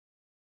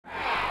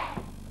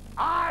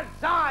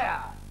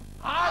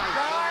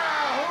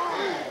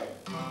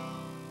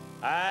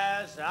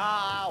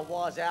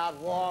was out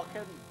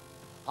walking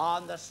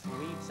on the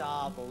streets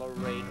of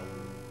Laredo,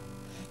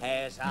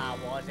 as I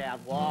was out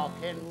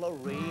walking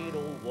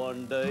Laredo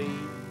one day,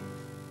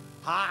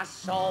 I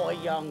saw a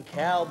young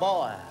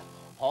cowboy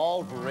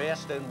all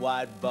dressed in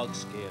white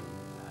buckskin,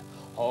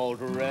 all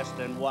dressed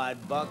in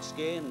white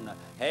buckskin,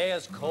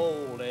 as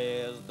cold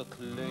as the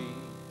clay.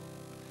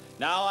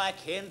 Now I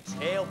can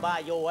tell by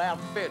your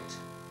outfit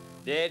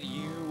that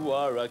you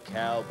are a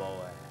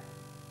cowboy.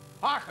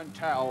 I can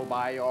tell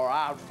by your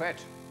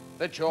outfit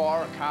that you're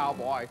a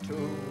cowboy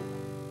too.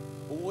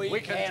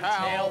 We can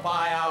tell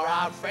by our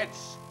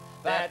outfits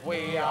that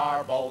we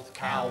are both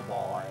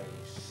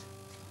cowboys.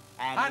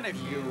 And if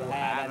you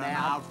had an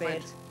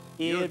outfit,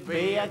 you'd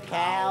be a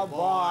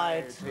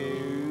cowboy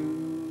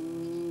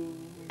too.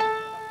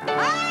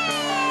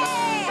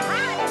 Hey!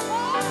 Howdy,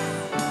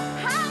 boys!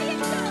 How you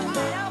doing?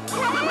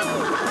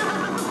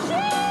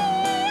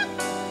 Okay?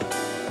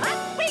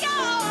 Up we go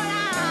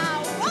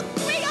now! Up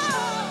we go!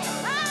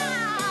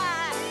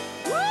 Ah!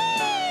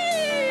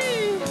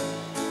 Whee!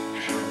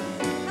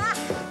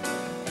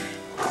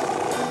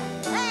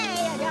 There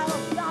you go,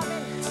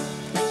 Robin.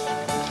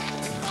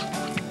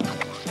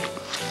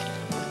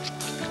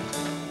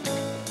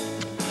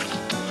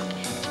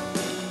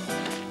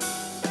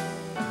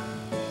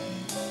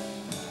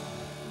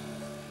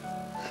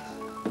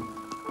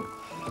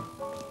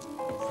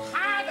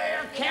 Hi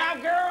there,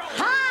 cowgirl.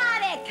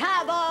 Howdy,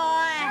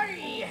 cowboy!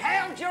 Hey,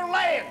 how's your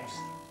legs?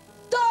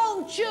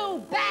 Don't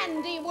you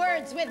bandy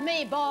words with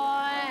me,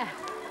 boy!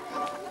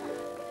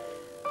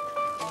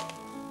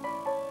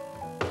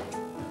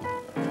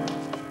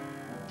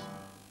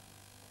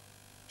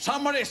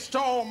 Somebody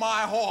stole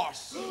my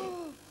horse.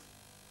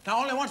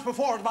 Now, only once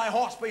before has my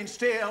horse been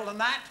stolen, and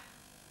that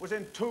was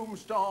in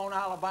Tombstone,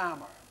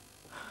 Alabama.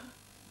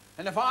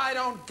 And if I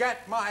don't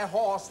get my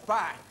horse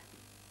back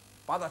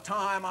by the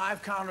time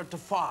I've counted to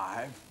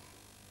 5,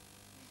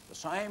 the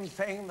same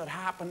thing that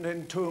happened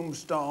in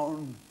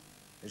Tombstone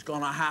is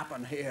gonna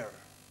happen here.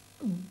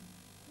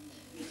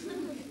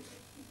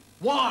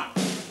 1,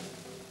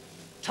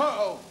 2,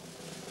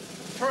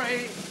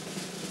 3,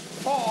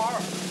 4,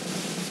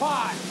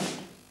 5.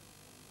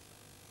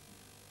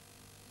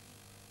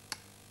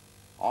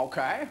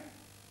 Okay.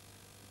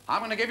 I'm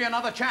going to give you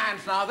another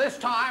chance now. This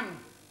time,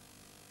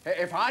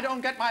 if I don't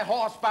get my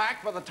horse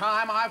back by the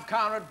time I've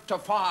counted to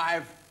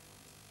 5,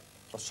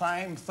 the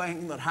same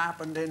thing that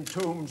happened in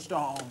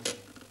Tombstone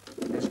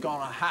is going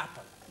to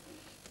happen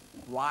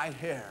right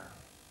here.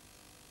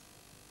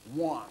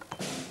 1,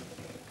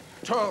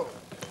 2,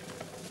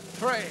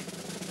 3,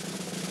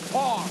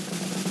 4,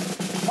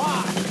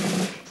 5.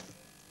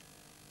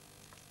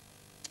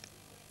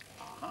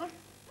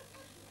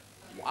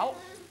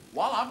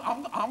 Well,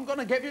 I'm going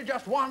to give you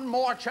just one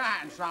more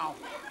chance now.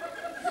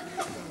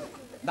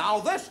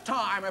 Now, this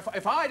time,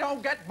 if I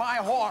don't get my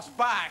horse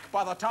back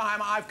by the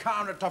time I've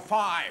counted to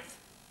 5,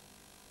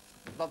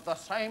 the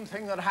same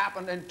thing that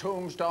happened in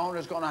Tombstone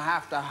is going to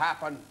have to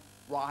happen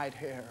right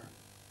here.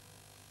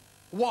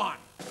 1,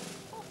 2,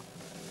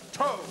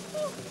 3,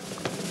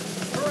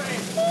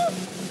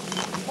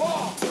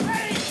 4.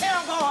 Hey,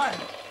 cowboy!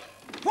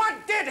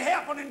 What did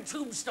happen in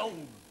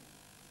Tombstone?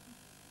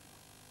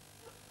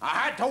 I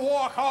had to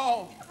walk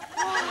home.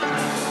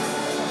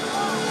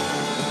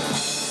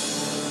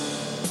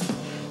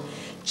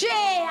 Gee,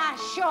 I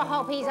sure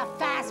hope he's a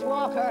fast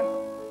walker.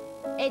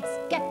 It's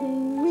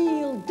getting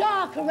real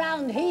dark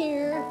around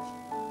here.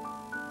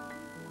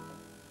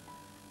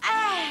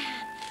 I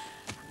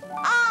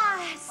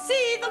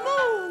see the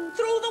moon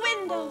through the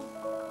window.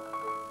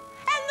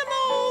 And the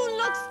moon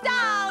looks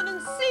down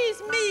and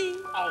sees me.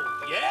 Oh,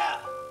 yeah?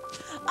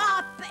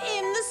 Up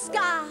in the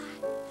sky,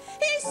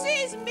 he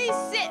sees me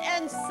sit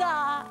and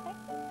sigh.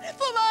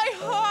 For my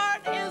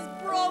heart is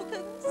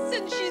broken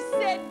since she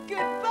said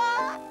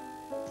goodbye.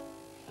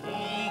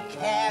 He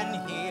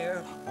can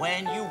hear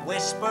when you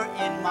whisper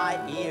in my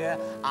ear.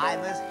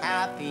 I'm as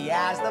happy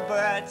as the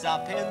birds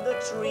up in the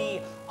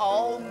tree.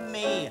 Oh,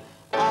 me,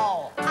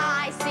 oh.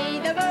 I see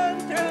the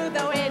moon through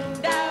the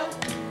window,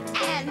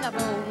 and the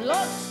moon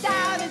looks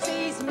down and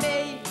sees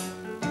me.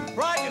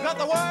 Right, you got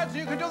the words,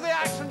 you can do the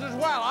actions as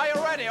well. Are you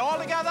ready? All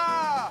together.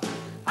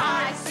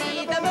 I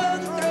see the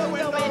moon through the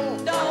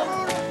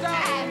window,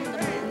 and the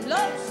moon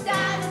looks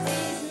down and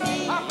sees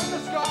me. Up in the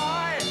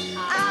sky.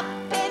 Up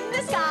in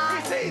the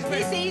sky,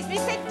 he sees me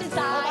sit and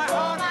sigh. For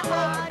my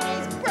heart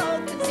is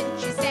broken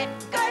since she said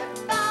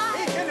goodbye.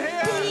 He can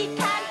hear. He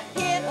can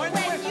hear when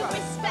you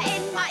whisper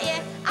in my ear.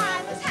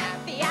 I'm as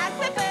happy as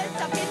the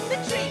birds up in the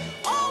tree.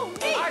 Oh,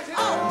 me,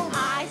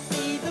 I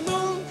see the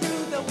moon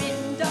through the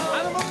window.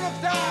 And the moon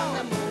looks down. And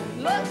the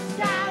moon looks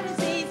down and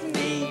sees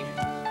me.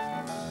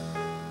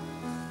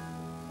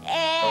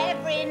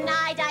 Every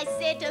night I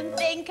sit and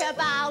think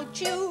about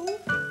you.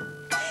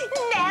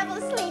 Never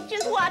sleep,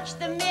 just watch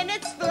the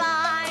minutes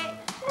fly.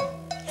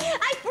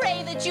 I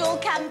pray that you'll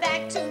come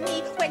back to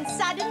me when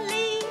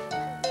suddenly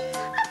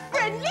a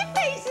friendly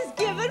face has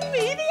given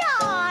me the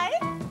eye.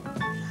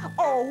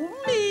 Oh,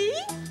 me.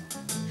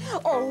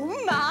 Oh,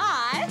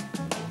 my.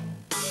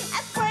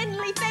 A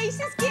friendly face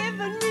has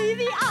given me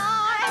the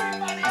eye.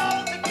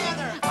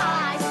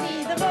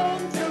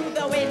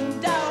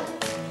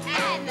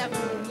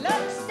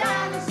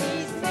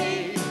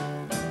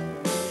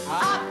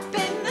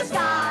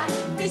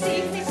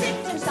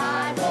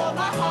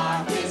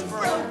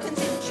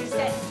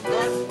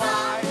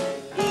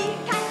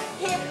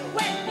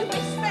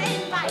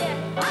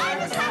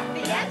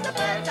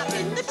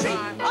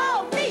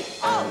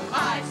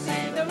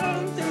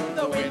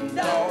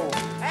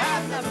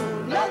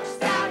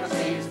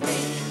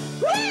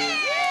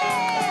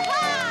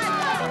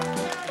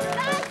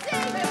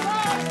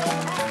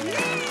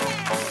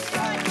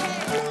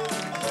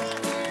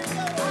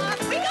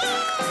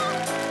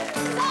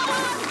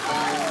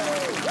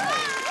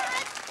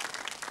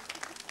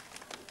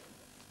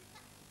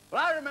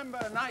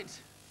 night,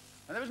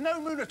 and there was no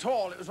moon at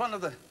all. It was one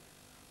of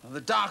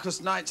the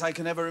darkest nights I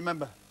can ever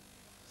remember.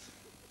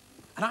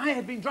 And I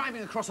had been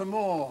driving across a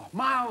moor,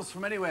 miles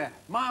from anywhere,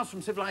 miles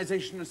from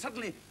civilization, and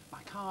suddenly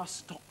my car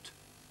stopped,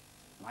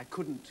 and I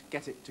couldn't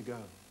get it to go.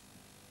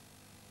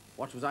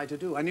 What was I to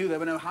do? I knew there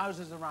were no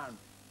houses around.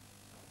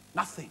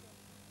 Nothing.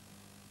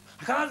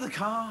 I got out of the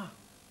car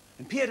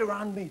and peered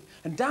around me,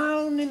 and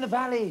down in the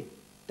valley,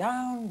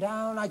 down,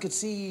 I could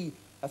see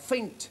a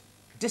faint,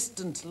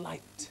 distant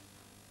light.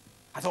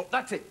 I thought,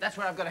 that's it. That's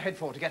where I've got to head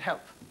for to get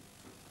help.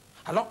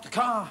 I locked the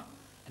car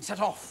and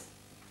set off.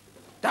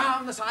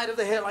 Down the side of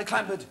the hill I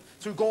clambered,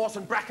 through gorse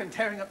and bracken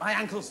tearing at my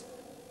ankles.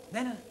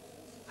 Then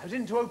I was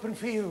into open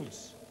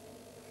fields.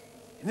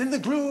 And in the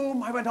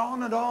gloom, I went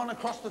on and on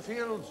across the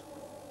fields.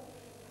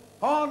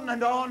 On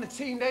and on, it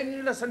seemed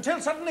endless, until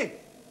suddenly,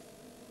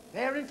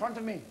 there in front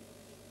of me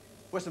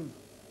were some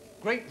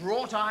great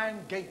wrought iron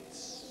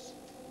gates.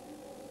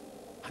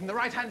 And the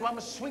right-hand one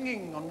was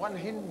swinging on one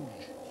hinge.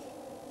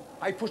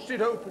 I pushed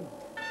it open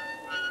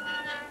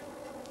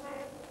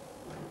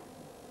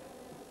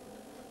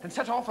and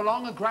set off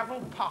along a gravel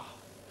path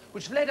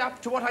which led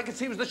up to what I could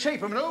see was the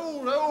shape of an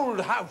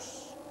old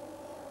house.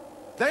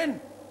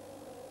 Then,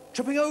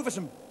 tripping over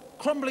some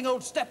crumbling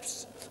old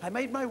steps, I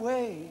made my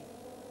way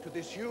to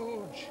this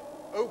huge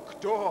oak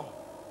door.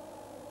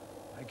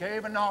 I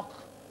gave a knock.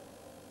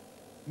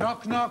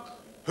 Knock, knock.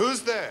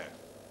 Who's there?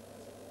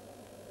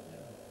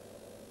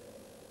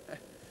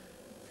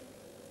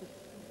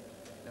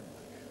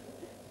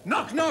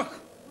 Knock, knock.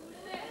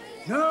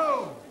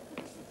 No,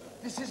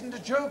 this isn't a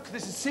joke.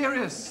 This is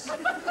serious.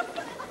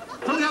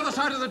 From the other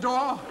side of the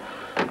door,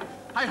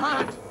 I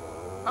heard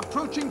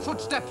approaching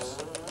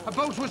footsteps. A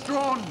bolt was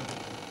drawn.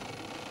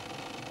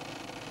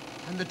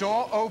 And the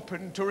door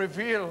opened to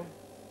reveal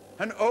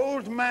an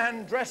old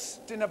man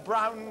dressed in a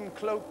brown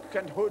cloak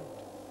and hood.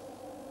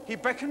 He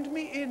beckoned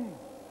me in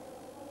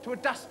to a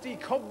dusty,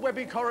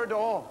 cobwebby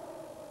corridor,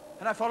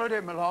 and I followed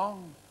him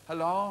along,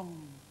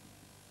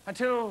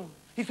 until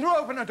he threw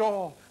open a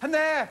door, and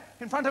there,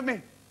 in front of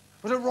me,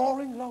 was a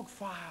roaring log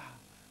fire,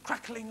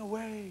 crackling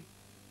away,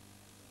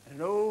 and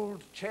an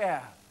old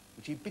chair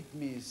which he bid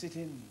me sit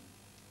in.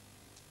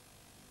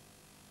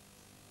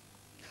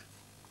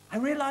 I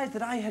realized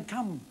that I had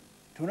come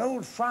to an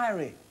old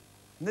friary,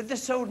 and that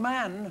this old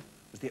man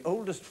was the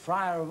oldest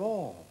friar of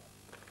all.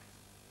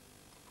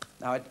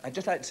 Now, I'd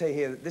just like to say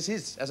here that this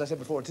is, as I said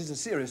before, it is a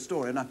serious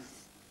story, and I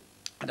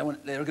don't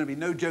want, there are going to be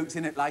no jokes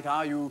in it like,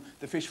 are you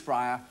the fish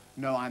friar?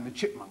 No, I'm the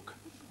chipmunk.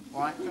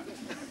 All right?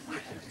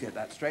 Get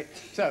that straight.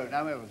 So,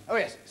 now, oh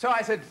yes, so I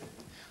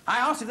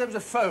asked if there was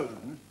a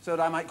phone so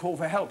that I might call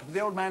for help. But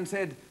the old man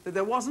said that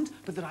there wasn't,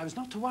 but that I was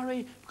not to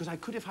worry because I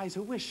could, if I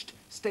so wished,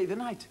 stay the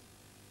night.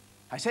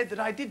 I said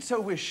that I did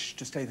so wish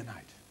to stay the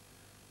night.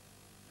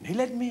 And he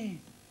led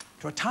me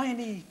to a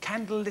tiny,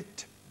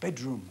 candle-lit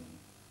bedroom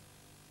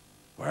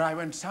where I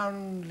went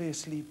soundly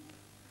asleep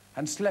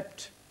and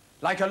slept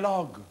like a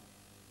log, and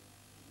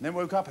then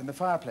woke up in the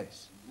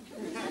fireplace.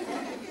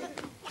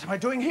 What am I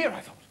doing here, I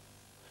thought.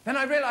 Then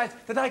I realized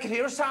that I could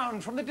hear a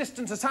sound from the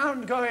distance, a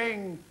sound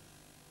going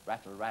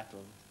rattle,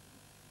 rattle,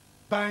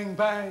 bang,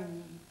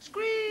 bang,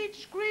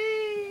 screech,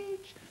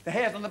 screech. The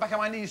hairs on the back of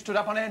my knees stood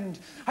up on end.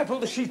 I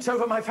pulled the sheets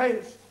over my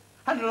face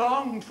and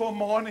longed for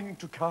morning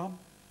to come.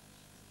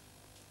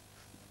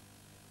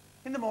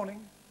 In the morning,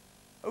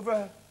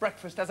 over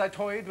breakfast, as I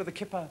toyed with a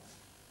kipper,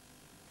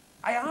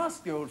 I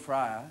asked the old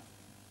friar,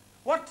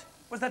 what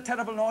was that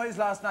terrible noise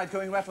last night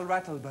going rattle,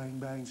 rattle, bang,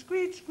 bang,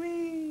 screech,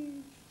 screech?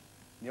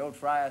 The old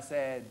friar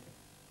said,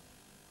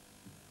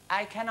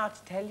 I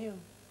cannot tell you,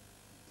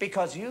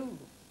 because you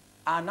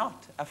are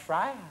not a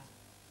friar.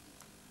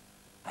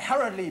 I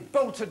hurriedly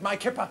bolted my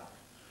kipper,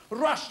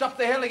 rushed up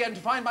the hill again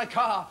to find my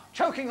car,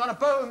 choking on a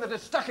bone that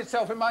had stuck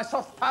itself in my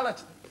soft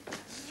palate.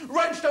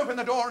 Wrenched open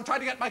the door and tried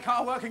to get my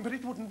car working, but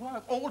it wouldn't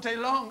work. All day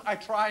long I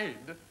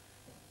tried.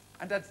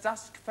 And as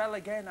dusk fell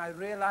again, I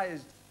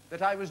realized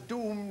that I was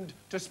doomed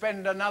to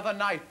spend another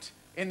night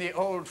in the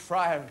old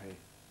friary.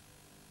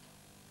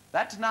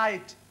 That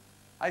night,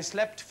 I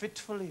slept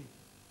fitfully.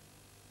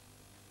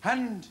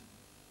 And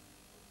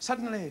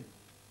suddenly,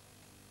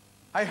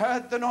 I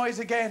heard the noise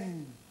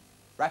again.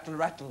 Rattle,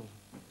 rattle,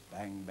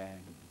 bang,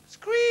 bang,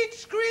 screech,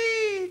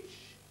 screech.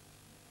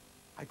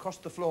 I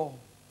crossed the floor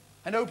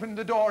and opened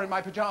the door in my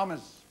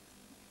pajamas,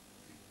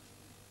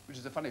 which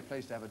is a funny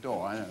place to have a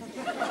door, I know.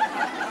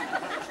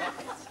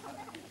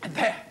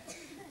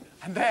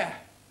 And there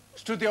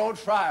stood the old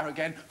friar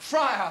again.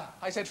 Friar,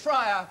 I said,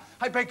 friar,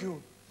 I beg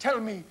you,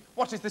 tell me,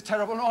 what is this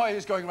terrible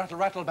noise going rattle,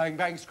 rattle, bang,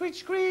 bang, screech,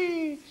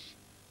 screech?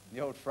 The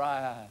old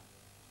friar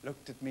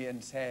looked at me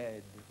and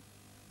said,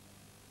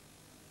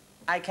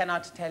 I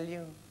cannot tell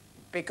you,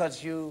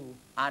 because you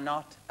are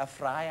not a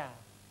friar.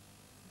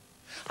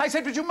 I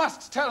said, but you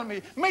must tell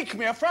me. Make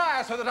me a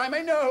friar so that I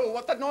may know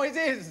what that noise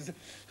is.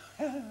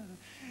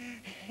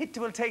 It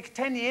will take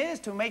 10 years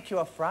to make you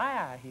a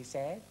friar, he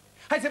said.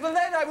 I said, well,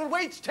 then I will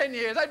wait 10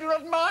 years. I do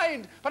not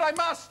mind, but I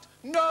must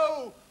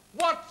know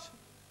what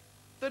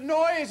the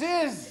noise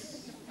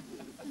is.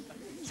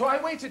 So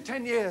I waited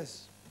 10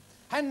 years,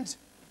 And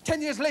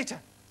 10 years later,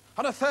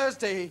 on a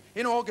Thursday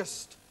in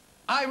August,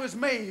 I was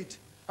made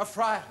a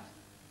friar.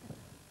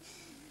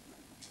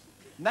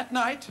 And that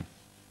night,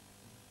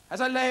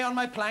 as I lay on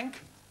my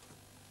plank,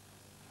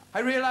 I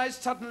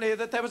realized suddenly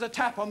that there was a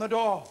tap on the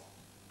door.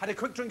 Had a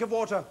quick drink of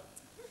water.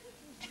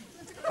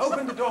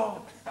 Opened the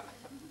door.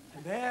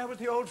 And there was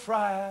the old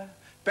friar,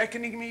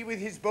 beckoning me with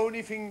his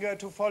bony finger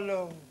to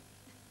follow.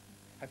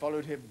 I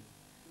followed him.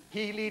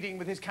 He leading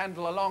with his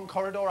candle along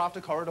corridor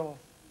after corridor.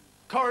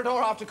 Corridor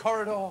after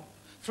corridor.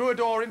 Through a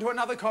door into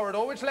another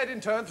corridor, which led in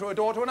turn through a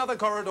door to another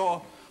corridor.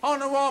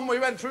 On and on we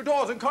went through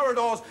doors and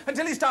corridors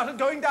until he started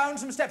going down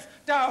some steps.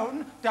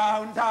 Down,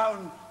 down,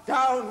 down,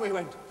 down we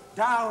went.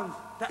 Down,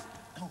 down,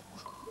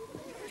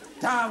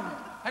 down.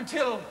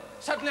 Until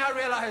suddenly I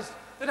realized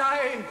that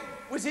I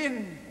was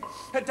in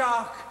a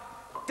dark,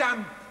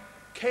 damp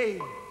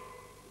cave.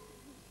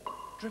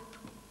 Drip,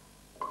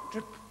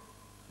 drip,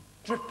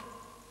 drip.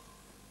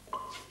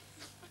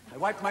 I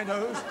wiped my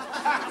nose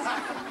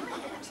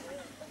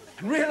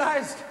and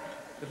realized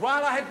that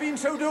while I had been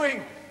so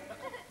doing,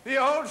 the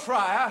old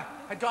friar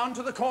had gone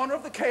to the corner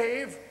of the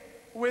cave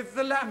with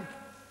the lamp.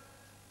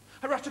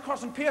 I rushed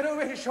across and peered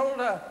over his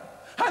shoulder,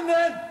 and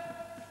then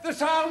the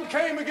sound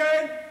came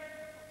again.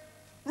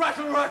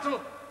 Rattle,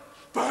 rattle,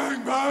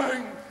 bang,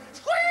 bang,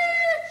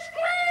 squeak,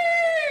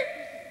 squeak.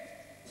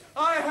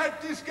 I had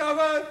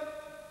discovered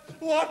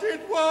what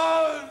it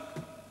was.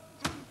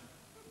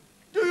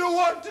 Do you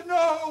want to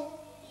know?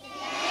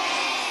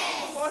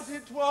 Yes! What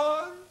it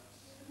was?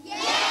 Yes!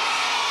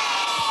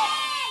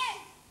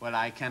 Well,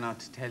 I cannot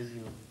tell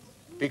you,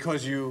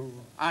 because you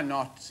are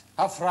not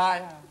a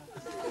friar.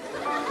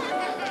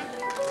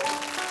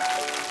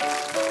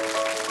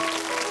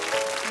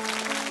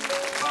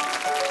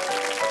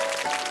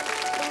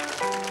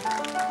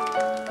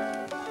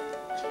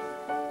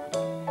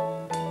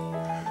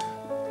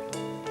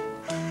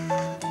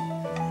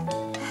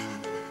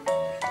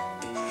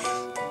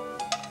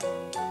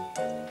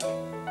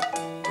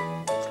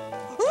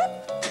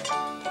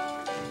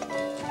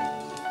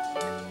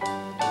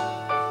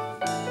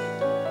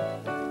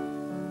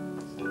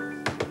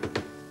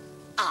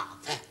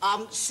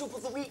 Soup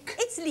of the week.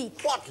 It's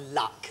leek. What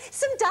luck.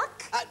 Some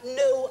duck.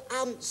 No,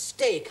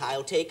 steak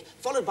I'll take,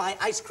 followed by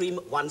ice cream,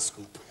 1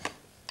 scoop.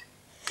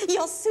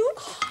 Your soup?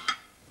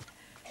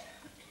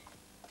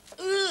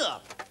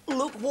 Ugh,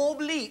 lukewarm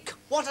leek.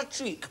 What a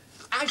treat.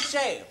 I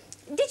say.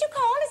 Did you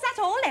call? Is that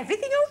all?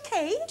 Everything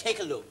okay?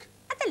 Take a look.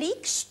 At the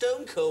leek?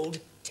 Stone cold.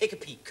 Take a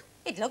peek.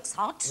 It looks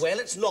hot. Well,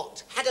 it's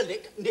not. Had a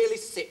lick, nearly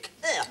sick.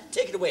 There,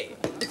 take it away.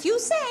 If you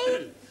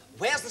say.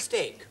 Where's the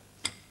steak?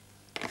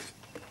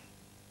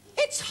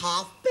 It's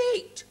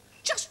half-baked.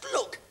 Just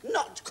look,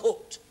 not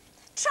cooked.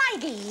 Try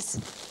these.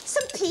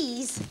 Some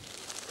peas.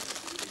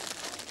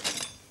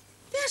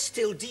 They're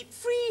still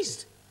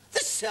deep-freezed. The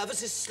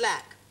service is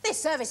slack. This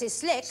service is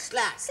slick.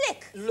 Slack.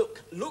 Slick.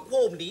 Look,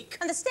 lukewarm leek.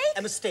 And the steak?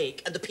 A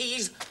mistake. And the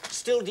peas,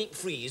 still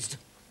deep-freezed.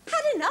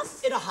 Had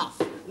enough? In a huff.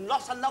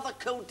 Not another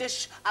cold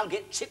dish. I'll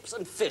get chips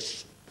and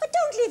fish. But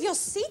don't leave your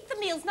seat. The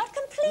meal's not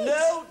complete.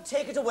 No,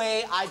 take it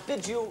away. I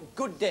bid you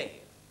good day.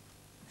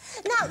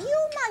 Now,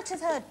 you might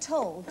have heard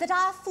told that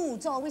our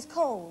food's always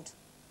cold.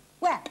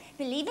 Well,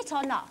 believe it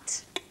or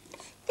not,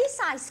 this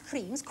ice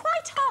cream's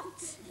quite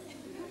hot.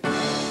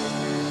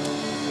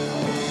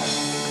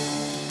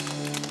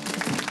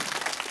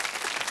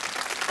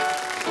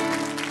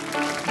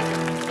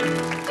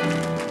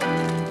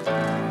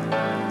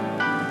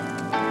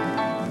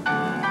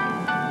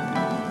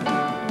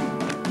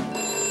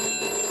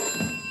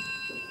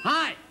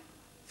 Hi,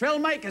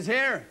 filmmakers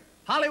here,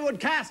 Hollywood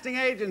Casting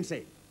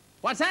Agency.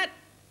 What's that?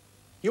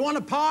 You want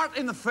a part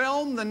in the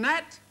film, The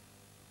Net?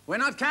 We're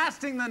not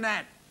casting The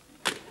Net.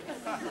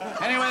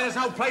 Anyway, there's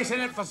no place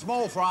in it for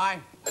small fry.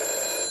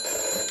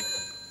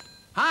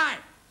 Hi,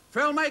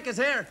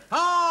 filmmakers here.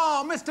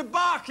 Oh, Mr.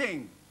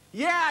 Barking.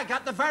 Yeah, I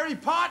got the very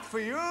part for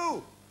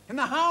you. In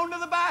The Hound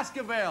of the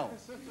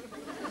Baskervilles.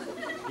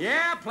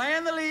 Yeah,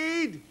 playing the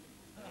lead.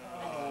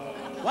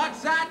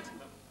 What's that?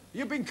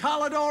 You've been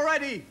collared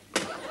already.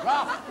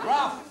 Rough,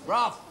 rough,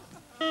 rough.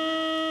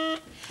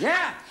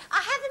 Yeah. I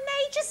have a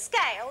Major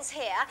Scales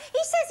here.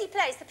 He says he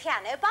plays the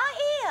piano by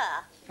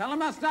ear. Tell him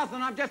that's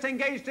nothing. I've just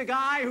engaged a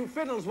guy who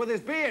fiddles with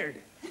his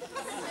beard.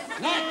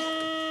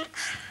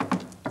 Next.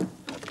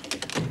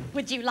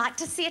 Would you like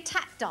to see a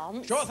tap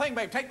dance? Sure thing,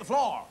 babe. Take the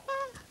floor.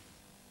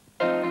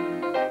 Oh.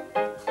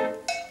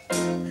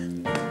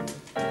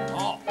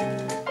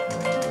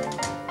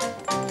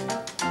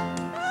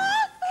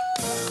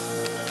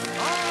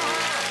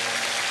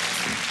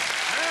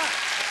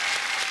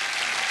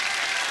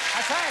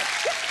 I say,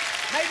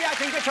 maybe I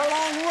can get a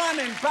long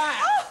running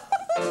back.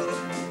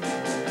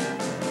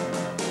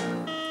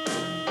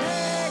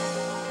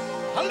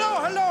 Hello,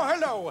 hello,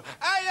 hello.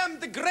 I am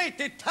the great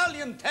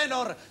Italian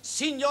tenor,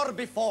 Signor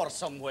Before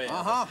Somewhere.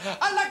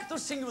 I'd like to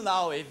sing you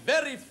now a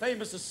very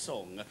famous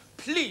song.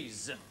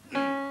 Please.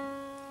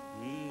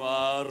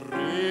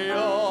 Maria,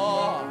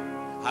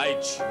 I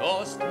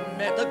just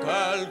met a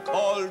girl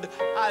called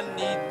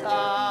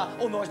Anita.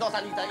 Oh, no, it's not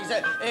Anita.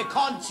 It's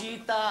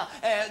Conchita.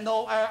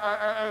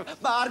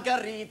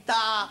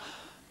 Margarita.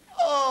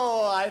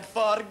 Oh, I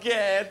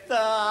forget.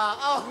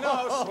 Oh.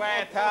 No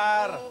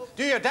sweater.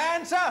 Do you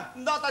dance?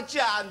 Not a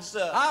chance.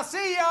 I'll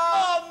see ya.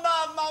 Oh,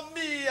 mamma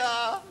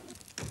mia.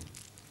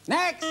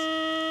 Next.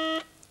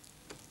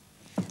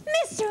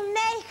 Mr.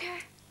 Maker,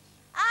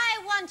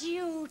 I want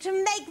you to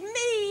make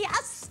me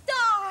a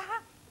star.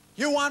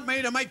 You want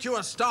me to make you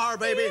a star,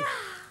 baby? Yeah.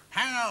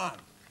 Hang on.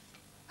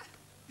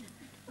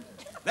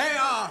 There you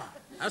are.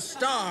 A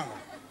star.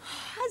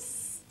 A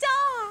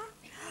star?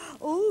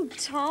 Oh,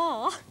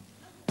 tar.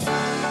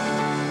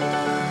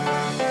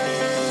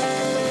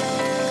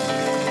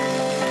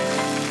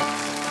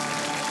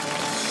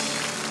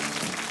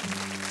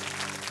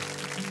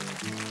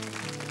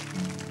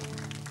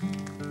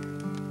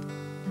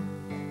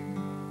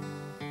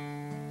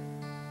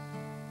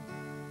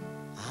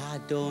 I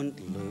don't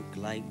look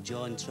like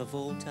John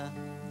Travolta,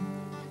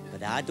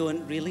 but I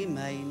don't really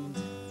mind.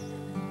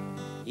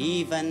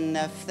 Even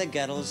if the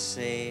girls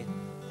say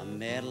I'm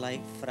more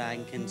like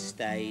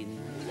Frankenstein.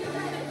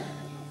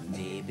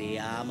 Maybe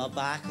I'm a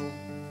backle,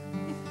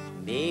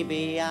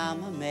 maybe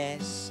I'm a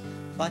mess,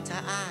 but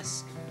I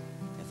ask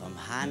if I'm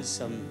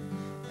handsome,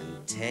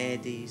 and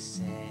Teddy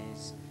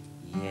says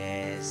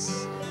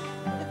yes.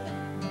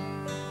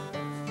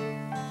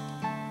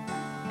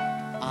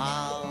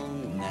 I'll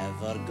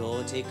never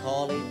go to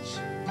college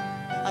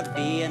or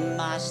be in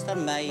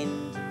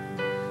mastermind.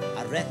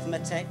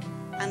 Arithmetic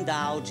and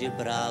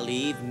algebra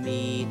leave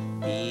me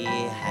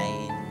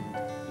behind.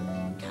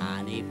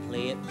 Can he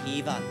play at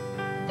Piva?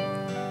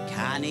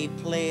 Can he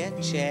play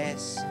at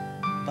chess?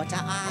 But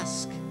I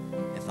ask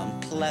if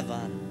I'm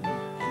clever,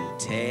 and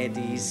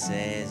Teddy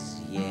says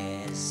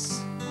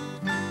yes.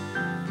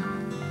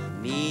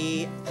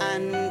 Me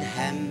and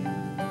him,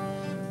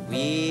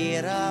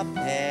 we're a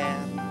pair.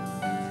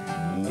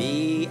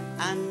 Me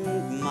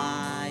and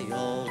my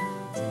old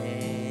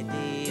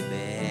teddy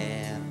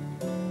bear.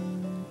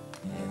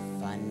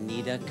 If I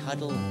need a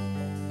cuddle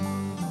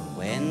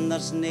when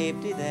there's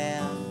nobody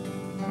there,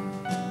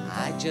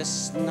 I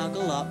just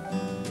snuggle up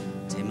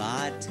to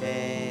my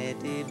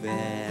teddy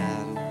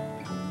bear.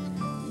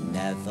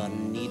 Never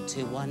need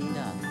to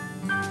wonder,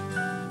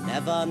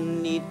 never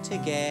need to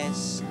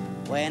guess.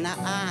 When I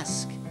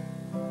ask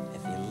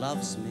if he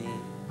loves me,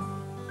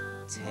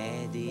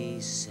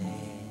 Teddy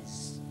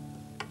says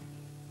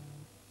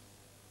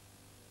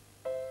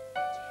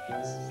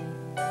yes.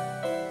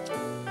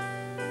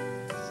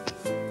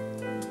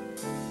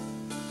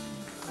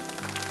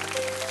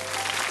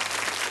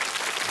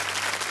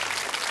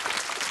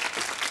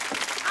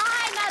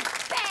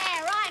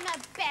 I'm a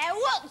bear.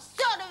 What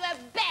sort of a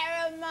bear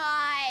am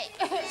I?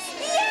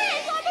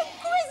 Yes, I'm a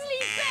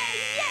grizzly bear.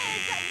 Yes,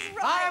 that's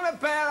right.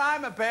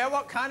 I'm a bear.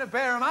 What kind of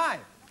bear am I?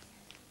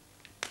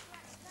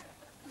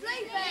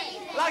 Flea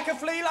bear. Like a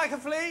flea, like a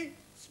flea?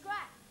 Scratch.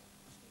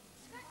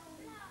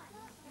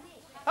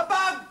 A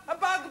bug bear, a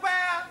bug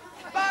bear.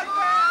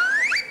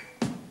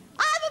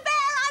 I'm a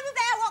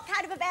bear. What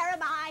kind of a bear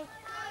am I?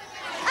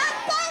 A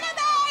polar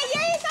bear.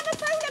 Yes, I'm a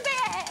polar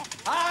bear.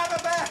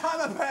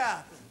 I'm a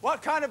bear.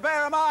 What kind of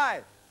bear am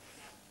I?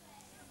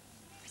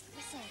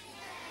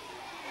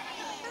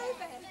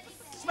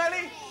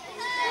 Smelly?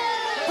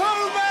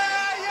 Pooh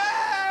bear, yes!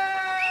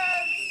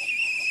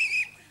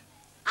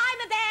 I'm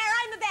a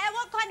bear.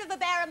 What kind of a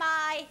bear am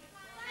I?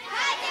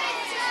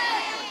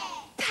 Paddington.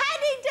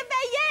 Paddington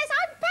bear. Yes,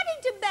 I'm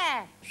Paddington bear.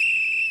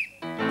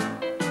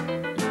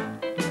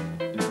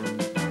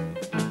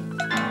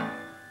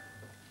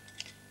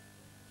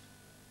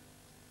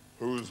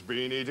 Who's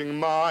been eating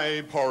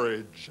my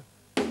porridge?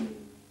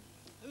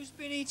 Who's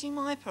been eating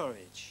my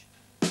porridge?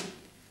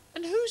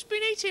 And who's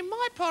been eating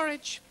my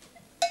porridge?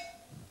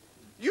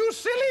 You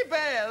silly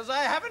bears,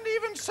 I haven't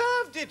even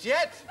served it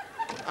yet.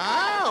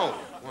 Ow!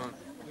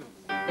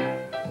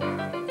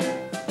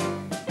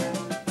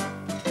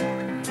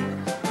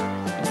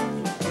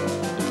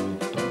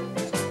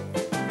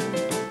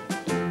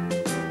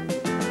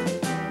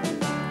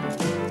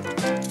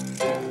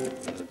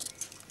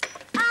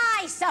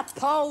 I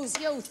suppose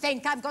you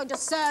think I'm going to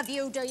serve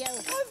you, do you?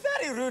 Oh,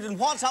 very rude, and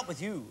what's up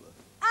with you?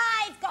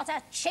 I've got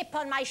a chip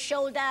on my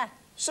shoulder.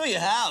 So you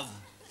have.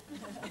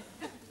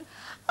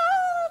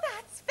 Oh,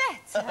 that's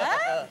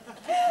better.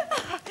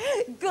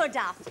 Good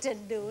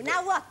afternoon.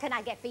 Now, what can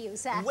I get for you,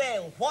 sir?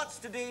 Well, what's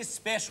today's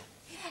special?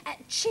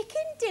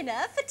 Chicken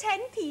dinner for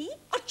 10p.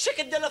 A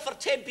chicken dinner for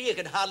 10p, I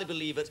can hardly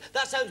believe it.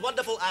 That sounds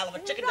wonderful, Al, a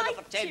chicken dinner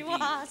for 10p. you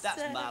are,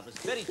 That's sir. marvellous.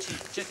 Very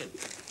cheap.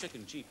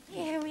 Chicken cheap.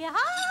 Here we are.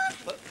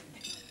 But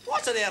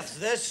what on earth's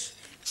this?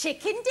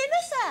 Chicken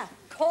dinner, sir.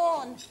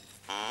 Corn.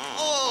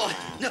 Oh,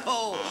 no.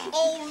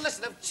 Oh,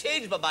 listen, I've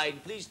changed my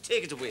mind. Please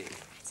take it away.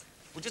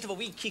 We'll just have a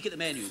wee kick at the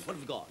menu. What have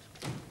we got?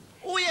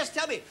 Oh, yes,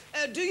 tell me,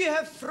 do you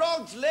have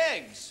frog's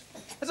legs?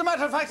 As a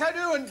matter of fact, I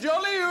do, and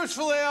jolly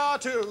useful they are,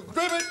 too.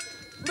 Ribbit,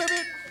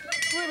 ribbit,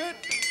 ribbit.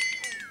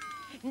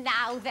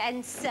 Now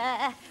then,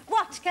 sir,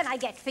 what can I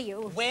get for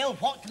you? Well,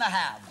 what can I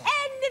have?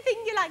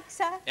 Anything you like,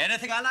 sir.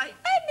 Anything I like?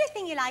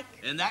 Anything you like.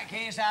 In that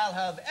case, I'll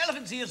have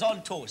elephant's ears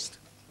on toast.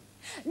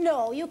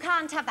 No, you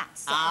can't have that,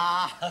 sir.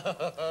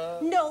 Ah.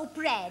 No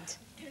bread.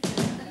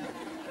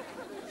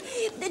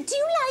 Do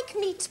you like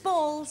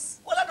meatballs?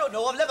 Well, I don't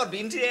know. I've never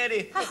been to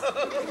any.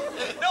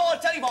 No, I'll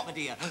tell you what, my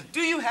dear.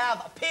 Do you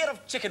have a pair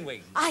of chicken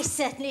wings? I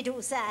certainly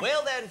do, sir.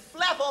 Well, then,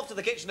 flap off to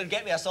the kitchen and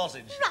get me a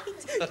sausage. Right.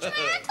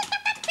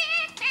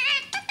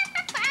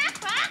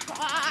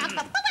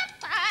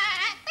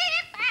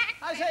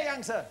 I say,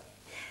 young sir.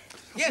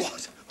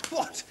 Yes?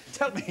 What?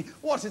 Tell me,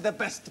 what is the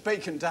best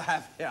bacon to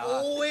have here?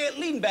 Oh,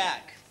 lean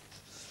back.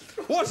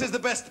 What is the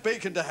best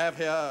bacon to have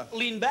here?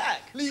 Lean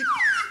back. Lean...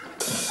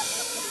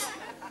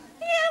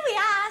 Here we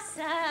are,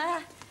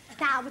 sir.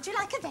 Now, would you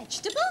like a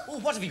vegetable? Oh,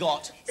 what have you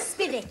got?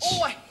 Spinach.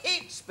 Oh, I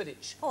hate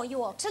spinach. Oh,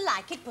 you ought to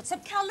like it. Put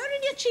some colour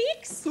in your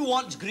cheeks. Who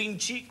wants green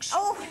cheeks?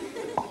 Oh.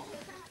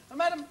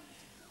 Madam,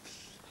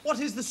 what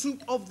is the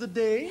soup of the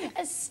day?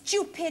 A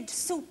stupid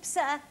soup,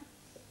 sir.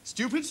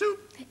 Stupid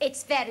soup?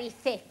 It's very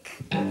thick.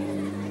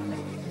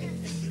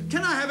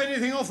 Can I have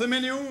anything off the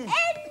menu?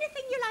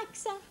 Anything you like,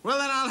 sir. Well,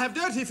 then I'll have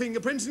dirty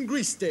fingerprints and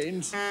grease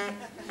stains.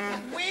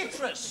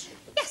 Waitress.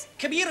 Yes.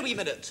 Come here a wee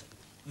minute.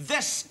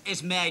 This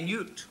is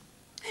minute.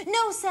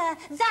 No, sir.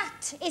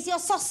 That is your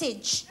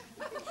sausage.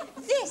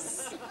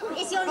 This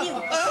is your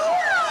newt.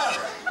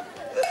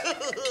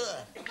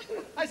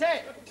 I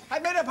say, I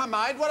made up my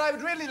mind. What I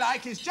would really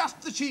like is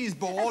just the cheese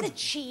board. The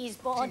cheese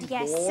board,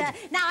 yes, board. sir.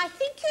 Now, I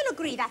think you'll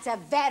agree that's a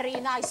very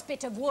nice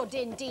bit of wood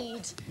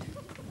indeed.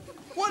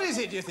 What is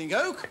it, do you think,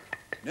 oak?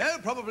 No,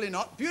 probably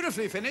not.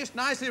 Beautifully finished,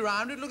 nicely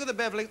rounded. Look at the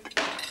beveling.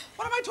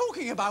 What am I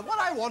talking about? What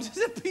I want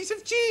is a piece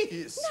of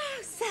cheese.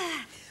 Now,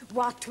 sir,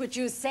 what would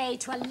you say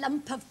to a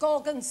lump of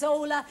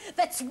gorgonzola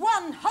that's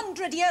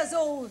 100 years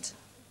old?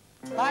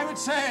 I would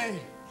say,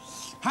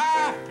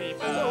 happy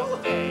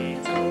birthday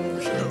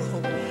to you.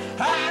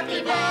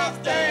 Happy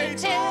birthday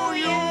to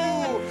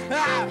you.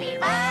 Happy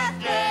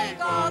birthday,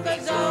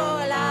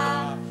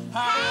 gorgonzola.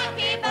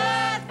 Happy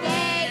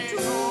birthday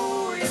to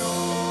you.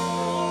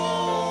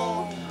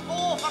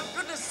 Oh, for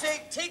goodness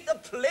sake, take the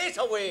plate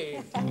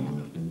away.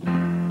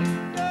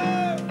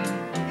 No,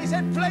 he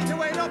said plate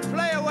away, not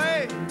play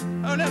away.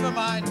 Oh, never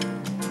mind.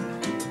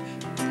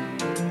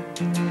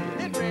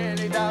 It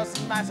really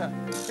doesn't matter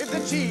if the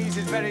cheese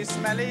is very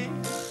smelly.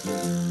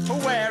 Or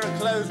wear a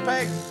clothes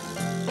peg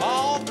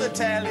on the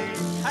telly.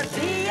 A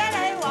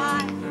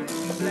P-L-A-Y.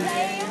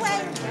 Play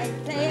away,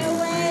 play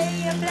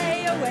away,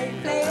 play away,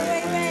 play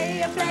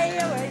away, play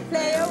away,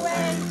 play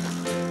away.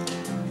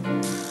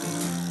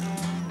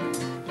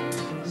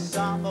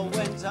 Summer,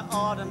 winter,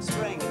 autumn,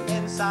 spring,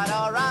 inside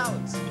or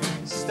out.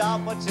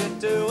 Stop what you're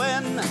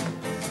doing.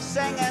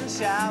 Sing and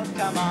shout.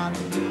 Come on,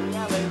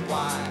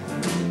 P-L-A-Y.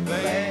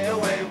 Play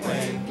away,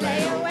 way.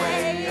 Play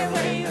away,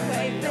 away,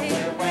 away, play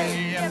away,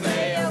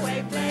 play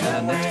away, play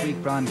away. Next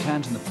week, Brian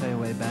Cant and the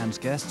Playaway Band's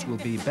guests will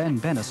be Ben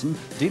Benison,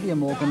 Delia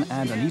Morgan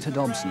and Anita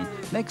Dobson.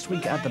 Next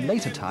week at the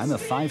later time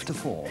of 5 to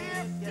 4.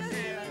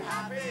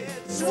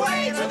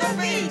 Sway to the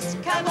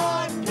beat, come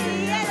on,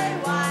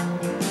 P-L-A-Y.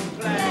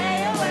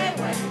 Play away,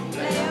 way,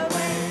 play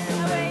away,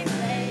 away,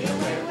 play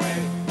away, way,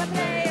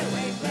 play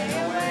away, play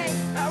away.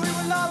 Now we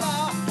were la-la,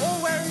 all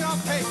wearing our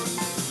pink.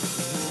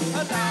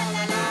 La la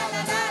la la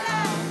la la,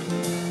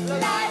 la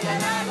la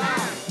la la,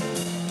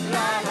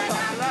 la la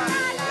la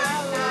la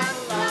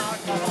la,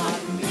 come on,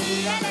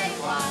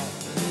 P-L-A-Y.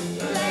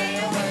 Play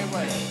away,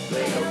 way,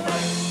 play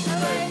away,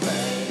 away,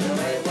 play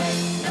away, way,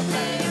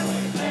 play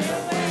away, play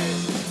away.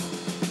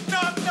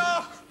 Knock,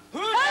 knock.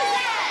 Who's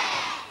there?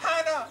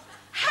 Hannah.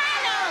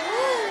 Hannah!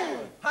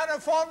 Hannah,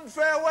 fond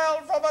farewell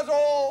from us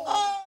all.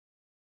 Oh!